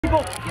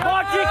people.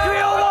 Watching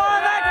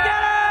 301, let's get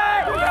it!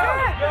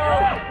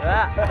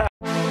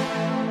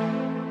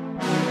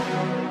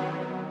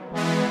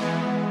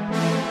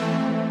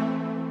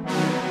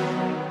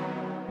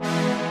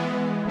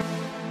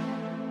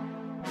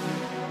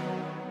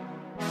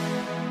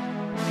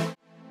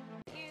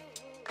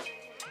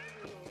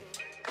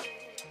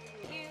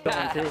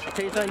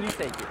 Tell you something you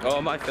think. Oh,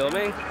 am I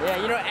filming?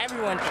 Yeah, you know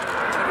everyone.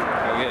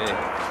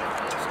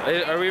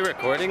 Okay. Are we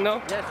recording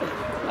though? Yes.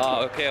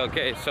 Oh,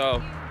 okay.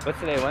 So, what's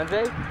today,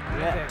 Wednesday?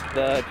 Yeah.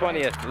 The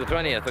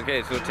 20th.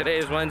 Okay, so today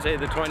is Wednesday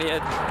the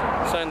 20th.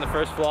 Starting the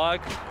first vlog.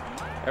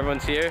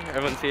 Everyone's here. Got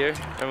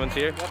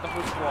the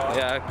whole squad.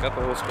 Yeah, got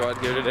the whole squad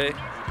here today.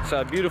 It's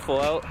beautiful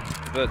out,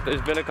 but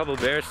there's been a couple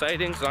bear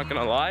sightings, not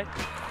gonna lie.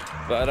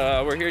 But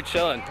we're here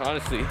chilling,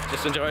 honestly.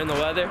 Just enjoying the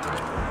weather.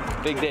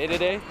 Big day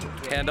today.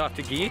 Hand off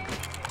to Guy.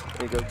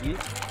 There you go, Guy.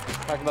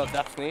 Talk about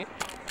Daphne.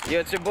 Yo,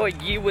 it's your boy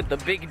Yi with the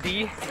big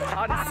D.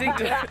 Hot and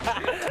single.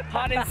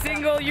 Hot and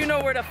single, you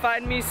know where to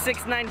find me.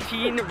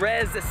 619,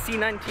 Res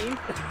C19.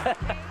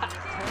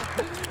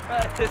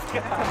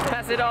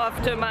 Pass it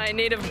off to my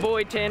native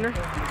boy Tanner.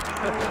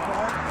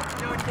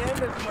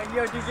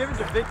 Yo, dude, give it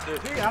to Victor.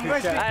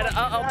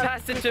 I'll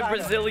pass it to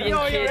Brazilian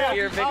kid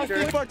here, Victor. I'll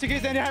speak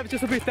Portuguese and you have to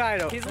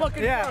subtitle. He's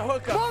looking for a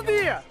hookup. Bom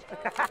dia!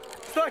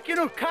 Estou aqui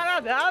no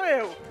Canadá,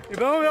 meu. E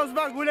vamos ver os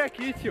bagulho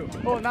aqui, tio.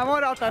 Ô, na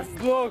moral, tá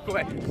louco,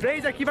 velho.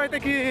 Brady aqui vai ter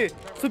que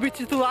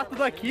subtitular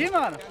tudo aqui,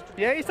 mano.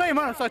 E é isso aí,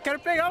 mano. Só quero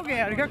pegar alguém.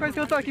 É a única coisa que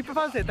eu tô aqui pra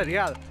fazer, tá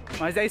ligado?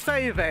 Mas é isso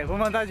aí, velho. Vou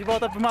mandar de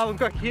volta pro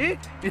maluco aqui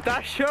e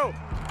tá show.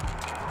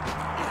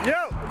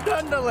 Yo!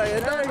 Dundalay.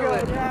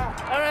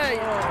 Alright.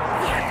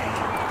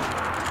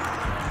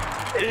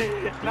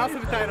 Now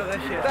subtitle that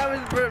shit. That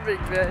was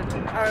perfect, man.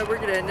 Alright, we're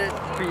gonna end it.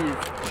 Please.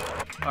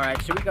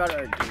 Alright, so we got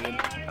our game.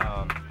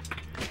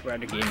 We're at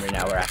the game right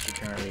now. We're actually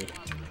currently...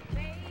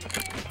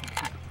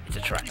 It's a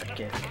tryout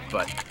game,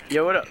 but...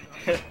 Yo, what up?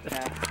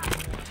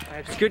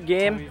 It's a good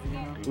game.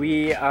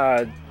 We,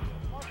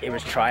 it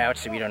was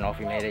tryouts, so we don't know if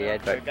we made it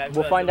yet, but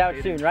we'll find out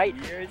soon, right?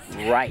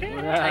 Right.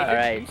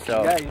 Alright,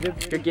 so,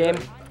 good game.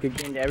 Good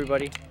game to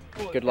everybody.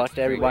 Good luck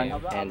to everyone.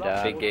 And,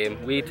 Big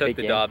game. We took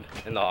the dub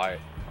in the heart.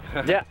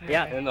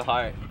 Yeah. In the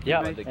heart.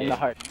 Yeah, in the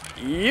heart.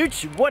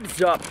 YouTube,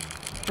 what's up?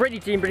 Brady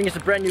team bringing us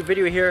a brand new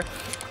video here.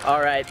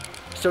 Alright,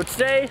 so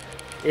today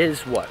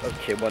is what?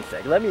 Okay, one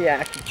sec. Let me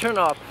actually turn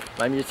off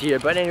my music here.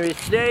 But anyways,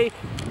 today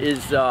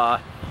is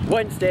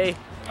Wednesday.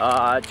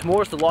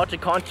 Tomorrow's the Logic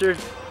concert.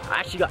 I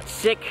actually got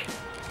sick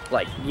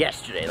like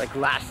yesterday, like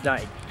last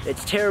night.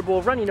 It's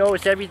terrible, runny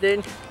nose,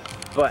 everything.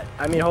 But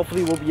I mean,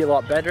 hopefully we'll be a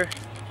lot better.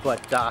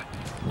 But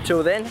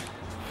until then,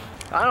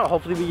 I don't know,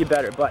 hopefully we get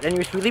better. But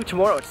anyways, we leave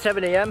tomorrow at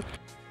 7 a.m.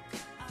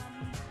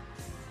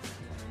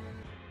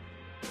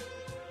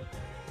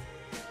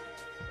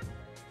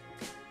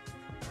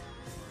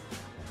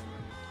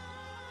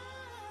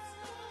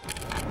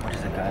 What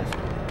is it, guys?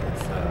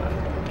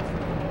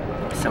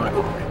 It's 7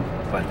 o'clock.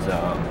 But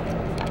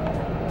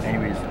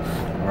anyways,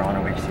 we're on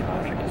our way to see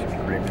Logic. It's gonna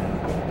be great, man.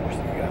 We'll see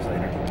you guys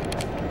later.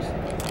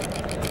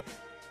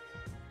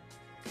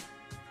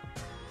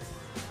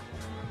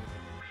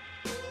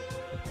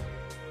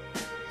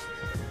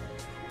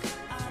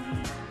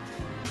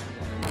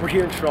 We're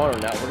here in Toronto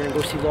now. We're gonna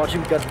go see Logic.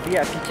 We got the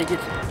VIP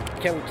tickets.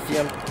 Can't wait to see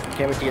them.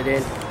 Can't wait to get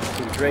in. It's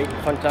gonna be great,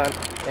 fun time.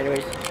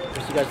 Anyways,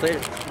 we'll see you guys later.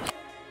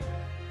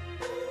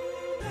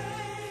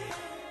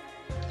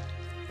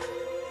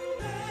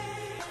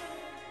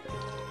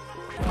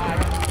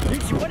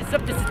 What is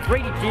up? This is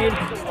Brady team.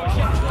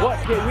 What?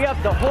 Okay, we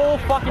have the whole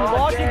fucking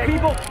Logic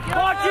people.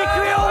 Logic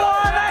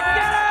 301, let's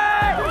get it!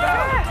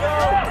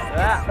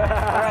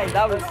 Alright,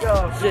 that was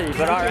shitty,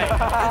 but alright.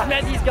 Just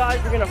met these guys,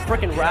 we're gonna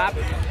frickin' rap.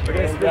 We're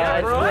gonna it's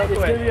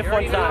gonna be a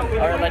fun time.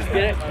 Alright, let's get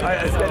it?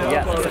 Alright, let's get it.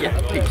 Yeah,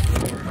 peace.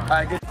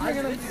 Alright, good.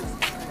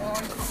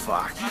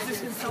 Fuck.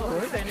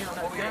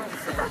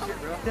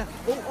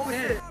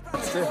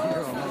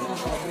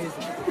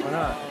 Why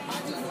not?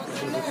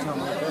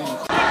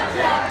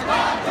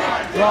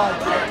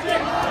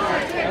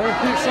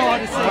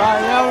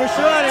 Now we're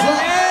shooting.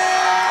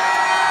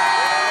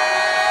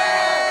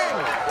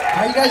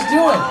 How you guys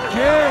doing?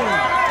 Good.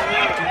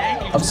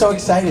 I'm so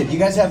excited. You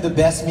guys have the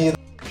best meal.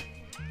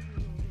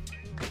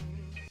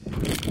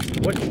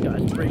 What's up,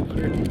 guys? Brady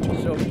here.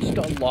 So we just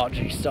got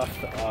Logic stuff.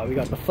 We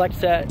got the flex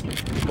set,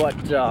 but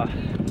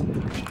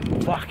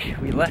fuck,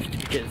 we left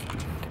because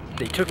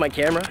they took my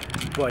camera,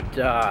 but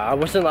I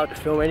wasn't allowed to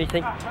film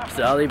anything,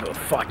 sadly, but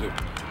fuck it.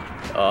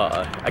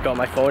 I got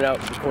my phone out,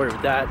 recorded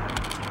with that.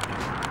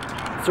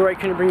 Sorry I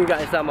couldn't bring you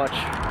guys that much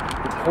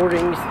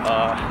recordings.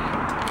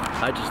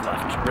 I just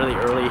left really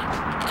early,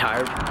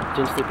 tired,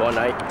 didn't sleep all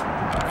night.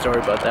 Sorry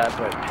about that,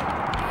 but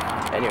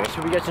anyway,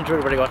 so we guys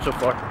enjoyed what I got so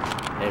far,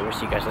 and we'll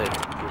see you guys later.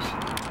 Peace.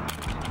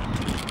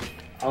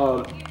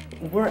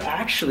 We're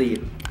actually,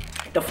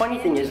 the funny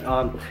thing is,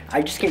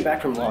 I just came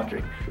back from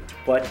Logic,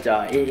 but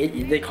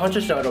the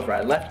concert's not over.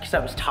 I left because I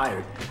was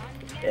tired.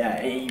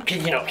 Yeah,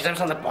 because I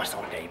was on the bus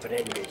all day. But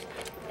anyways,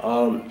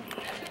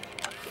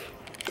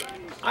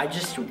 I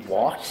just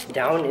walked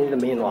down into the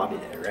main lobby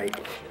there, right?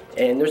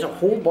 And there's a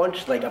whole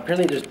bunch, like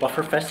apparently there's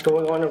Bufferfest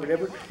going on or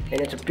whatever,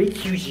 and it's a big,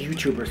 huge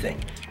YouTuber thing.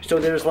 So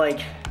there's like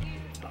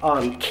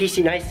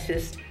Casey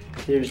Neistat,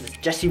 there's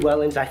Jesse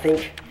Wellens, I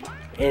think,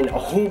 and a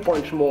whole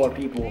bunch more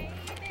people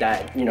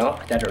that, you know,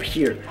 that are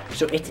here.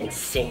 So it's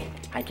insane.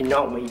 I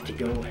cannot wait to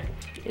go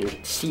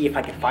and see if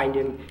I can find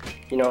him,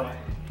 you know.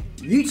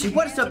 YouTube,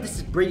 what is up? This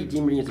is Brady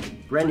Dean bringing you a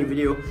brand new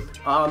video.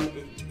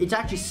 It's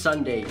actually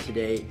Sunday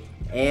today,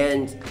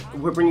 and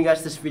we're bringing you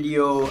guys this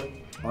video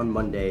on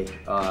Monday.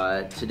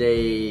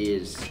 Today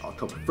is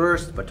October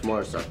 1st, but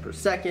tomorrow is October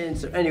 2nd.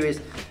 So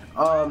anyways,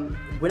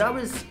 when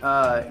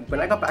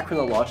I got back from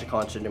the Logic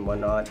concert and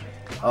whatnot,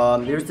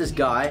 there's this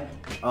guy,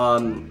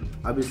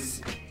 I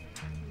was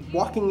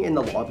walking in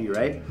the lobby,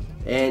 right?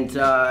 And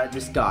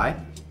this guy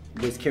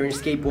was carrying a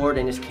skateboard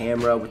and his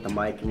camera with the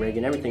mic and rig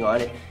and everything on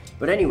it.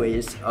 But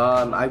anyways,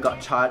 I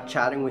got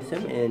chatting with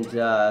him, and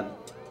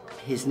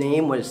his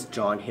name was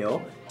John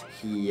Hill.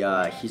 He's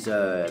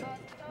a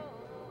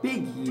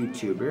big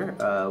YouTuber.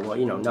 Well,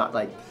 you know, not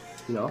like,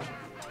 you know,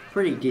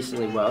 pretty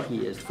decently well.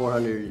 He has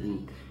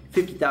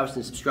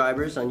 450,000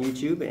 subscribers on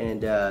YouTube,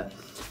 and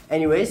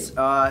anyways,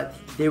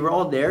 they were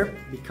all there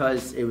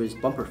because it was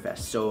Bumperfest.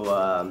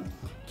 So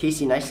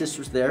Casey Neistat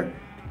was there,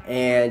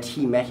 and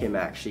he met him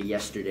actually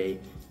yesterday,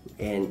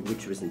 and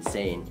which was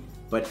insane.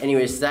 But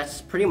anyways,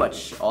 that's pretty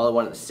much all I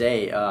wanted to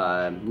say.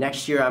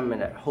 Next year I'm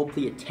gonna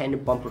hopefully attend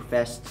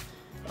Bumperfest.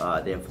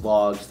 They have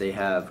vlogs, they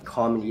have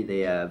comedy, they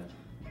have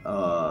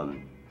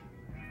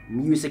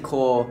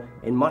musical,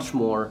 and much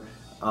more,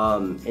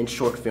 and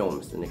short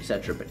films and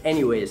etc. But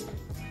anyways,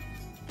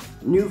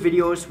 new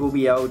videos will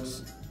be out.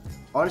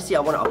 Honestly, I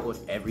want to upload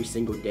every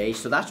single day,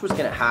 so that's what's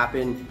gonna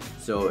happen.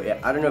 So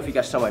I don't know if you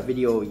guys saw my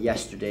video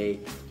yesterday,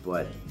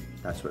 but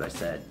that's what I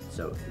said.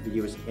 So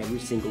videos every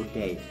single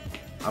day.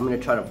 I'm gonna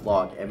try to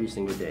vlog every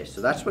single day. So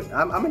that's what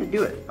I'm gonna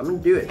do it. I'm gonna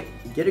do it.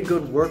 Get a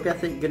good work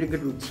ethic, get a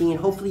good routine.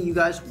 Hopefully you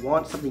guys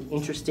want something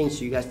interesting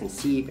so you guys can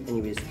see. But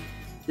anyways,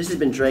 this has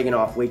been dragging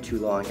off way too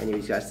long.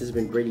 Anyways guys, this has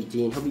been Brady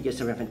Dean. Hope you guys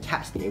have a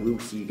fantastic day. We will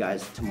see you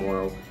guys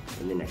tomorrow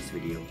in the next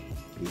video.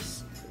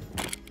 Peace.